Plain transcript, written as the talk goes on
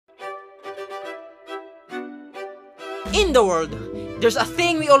In the world, there's a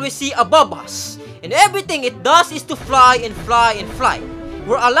thing we always see above us, and everything it does is to fly and fly and fly.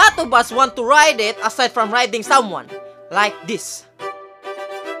 Where a lot of us want to ride it aside from riding someone, like this.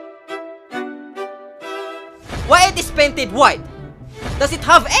 Why it is painted white? Does it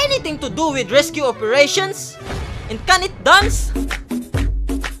have anything to do with rescue operations? And can it dance?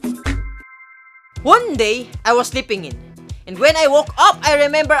 One day, I was sleeping in. And when I woke up, I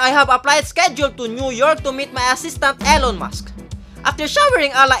remember I have a flight scheduled to New York to meet my assistant Elon Musk. After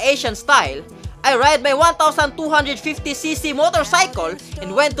showering a la Asian style, I ride my 1250cc motorcycle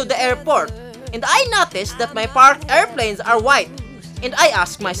and went to the airport. And I noticed that my parked airplanes are white. And I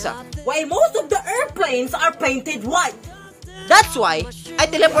asked myself, why most of the airplanes are painted white? That's why I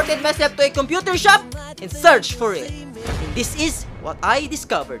teleported myself to a computer shop and searched for it. And this is what I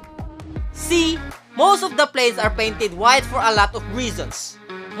discovered. See, most of the planes are painted white for a lot of reasons.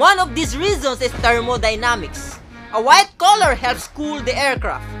 One of these reasons is thermodynamics. A white color helps cool the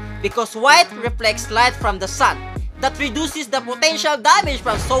aircraft because white reflects light from the sun. That reduces the potential damage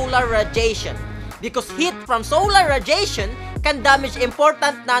from solar radiation. Because heat from solar radiation can damage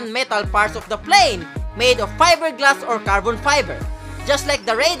important non-metal parts of the plane made of fiberglass or carbon fiber. Just like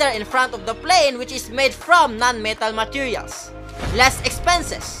the radar in front of the plane, which is made from non-metal materials. Less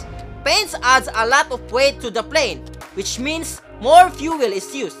expenses. Paints adds a lot of weight to the plane, which means more fuel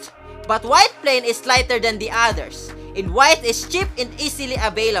is used. But white plane is lighter than the others, and white is cheap and easily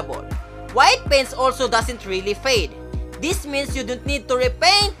available. White paints also doesn't really fade. This means you don't need to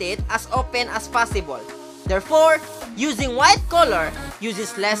repaint it as often as possible. Therefore, using white color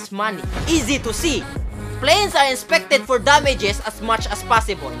uses less money. Easy to see. Planes are inspected for damages as much as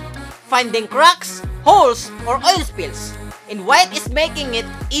possible, finding cracks, holes, or oil spills. And white is making it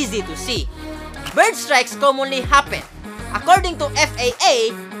easy to see. Bird strikes commonly happen. According to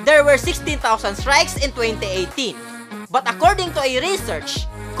FAA, there were 16,000 strikes in 2018. But according to a research,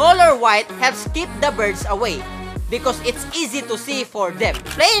 color white helps keep the birds away because it's easy to see for them.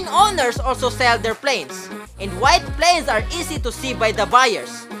 Plane owners also sell their planes. And white planes are easy to see by the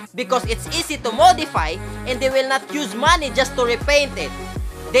buyers because it's easy to modify and they will not use money just to repaint it.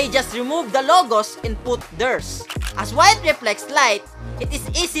 They just remove the logos and put theirs. As white reflects light, it is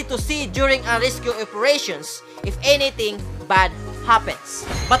easy to see during our rescue operations if anything bad happens.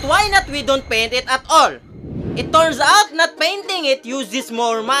 But why not we don't paint it at all? It turns out not painting it uses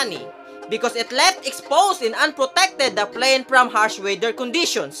more money because it left exposed and unprotected the plane from harsh weather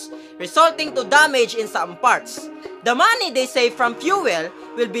conditions, resulting to damage in some parts. The money they save from fuel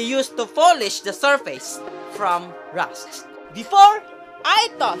will be used to polish the surface from rust. Before, I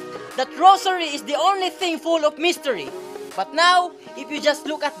thought that rosary is the only thing full of mystery. But now, if you just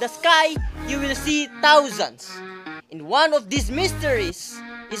look at the sky, you will see thousands. And one of these mysteries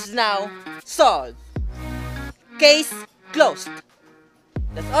is now solved. Case closed.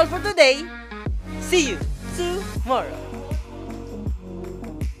 That's all for today. See you tomorrow.